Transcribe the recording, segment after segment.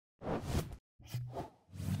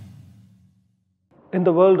In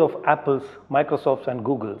the world of Apple's, Microsoft's and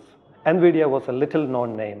Google's, Nvidia was a little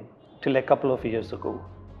known name till a couple of years ago.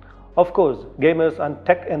 Of course, gamers and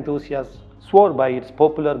tech enthusiasts swore by its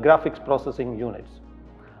popular graphics processing units.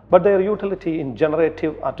 But their utility in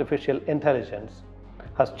generative artificial intelligence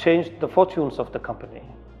has changed the fortunes of the company.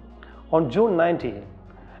 On June 19,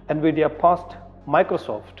 Nvidia passed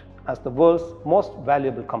Microsoft as the world's most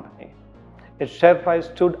valuable company. Its share price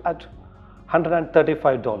stood at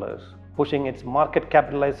 $135, pushing its market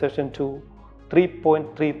capitalization to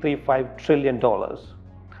 $3.335 trillion.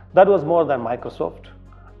 That was more than Microsoft,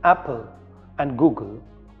 Apple, and Google.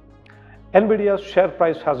 Nvidia's share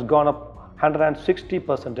price has gone up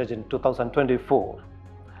 160% in 2024.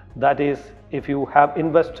 That is, if you have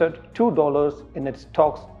invested $2 in its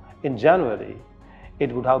stocks in January,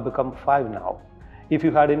 it would have become $5 now. If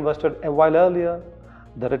you had invested a while earlier,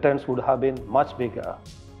 the returns would have been much bigger.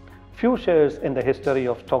 Few shares in the history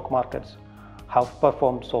of stock markets have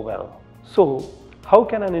performed so well. So, how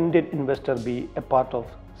can an Indian investor be a part of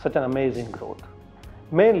such an amazing growth?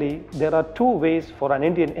 Mainly, there are two ways for an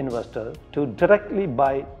Indian investor to directly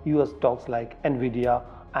buy US stocks like Nvidia,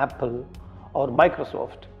 Apple, or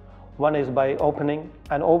Microsoft. One is by opening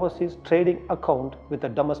an overseas trading account with a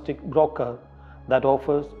domestic broker that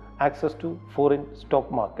offers access to foreign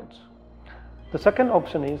stock markets. The second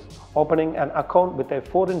option is opening an account with a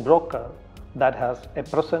foreign broker that has a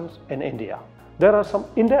presence in India. There are some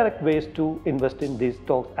indirect ways to invest in these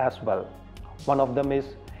stocks as well. One of them is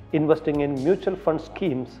investing in mutual fund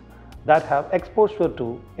schemes that have exposure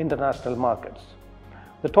to international markets.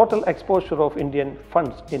 The total exposure of Indian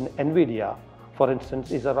funds in Nvidia, for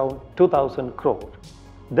instance, is around 2,000 crore.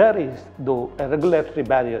 There is, though, a regulatory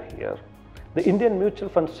barrier here. The Indian mutual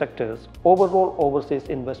fund sector's overall overseas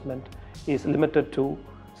investment is limited to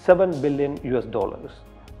 $7 billion,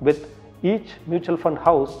 with each mutual fund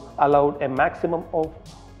house allowed a maximum of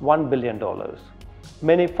 $1 billion.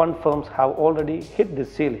 Many fund firms have already hit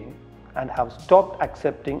this ceiling and have stopped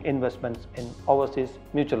accepting investments in overseas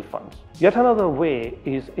mutual funds. Yet another way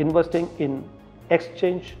is investing in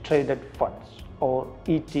exchange traded funds or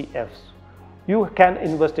ETFs. You can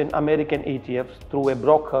invest in American ETFs through a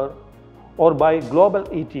broker or buy global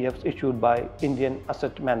ETFs issued by Indian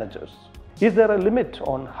asset managers. Is there a limit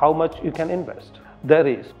on how much you can invest? There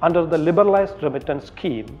is. Under the liberalized remittance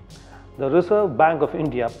scheme, the Reserve Bank of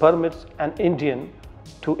India permits an Indian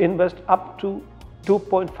to invest up to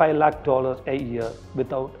 $2.5 lakh a year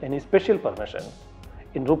without any special permissions.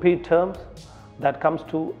 In rupee terms, that comes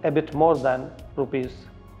to a bit more than rupees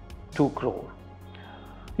 2 crore.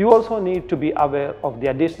 You also need to be aware of the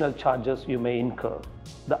additional charges you may incur.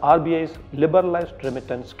 The RBI's liberalized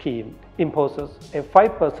remittance scheme imposes a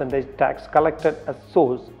 5% tax collected as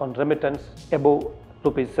source on remittance above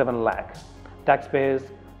rupees 7 lakh. Taxpayers,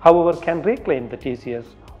 however, can reclaim the TCS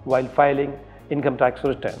while filing income tax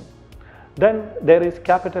return. Then there is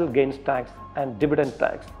capital gains tax and dividend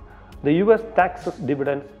tax. The US taxes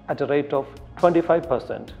dividends at a rate of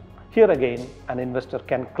 25%. Here again, an investor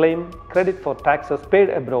can claim credit for taxes paid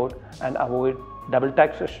abroad and avoid double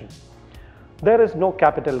taxation. There is no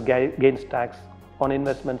capital gains tax on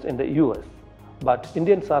investments in the US, but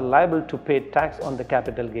Indians are liable to pay tax on the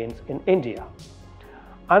capital gains in India.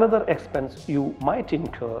 Another expense you might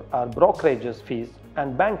incur are brokerages fees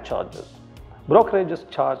and bank charges. Brokerages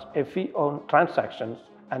charge a fee on transactions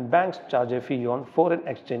and banks charge a fee on foreign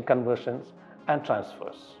exchange conversions and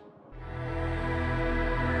transfers.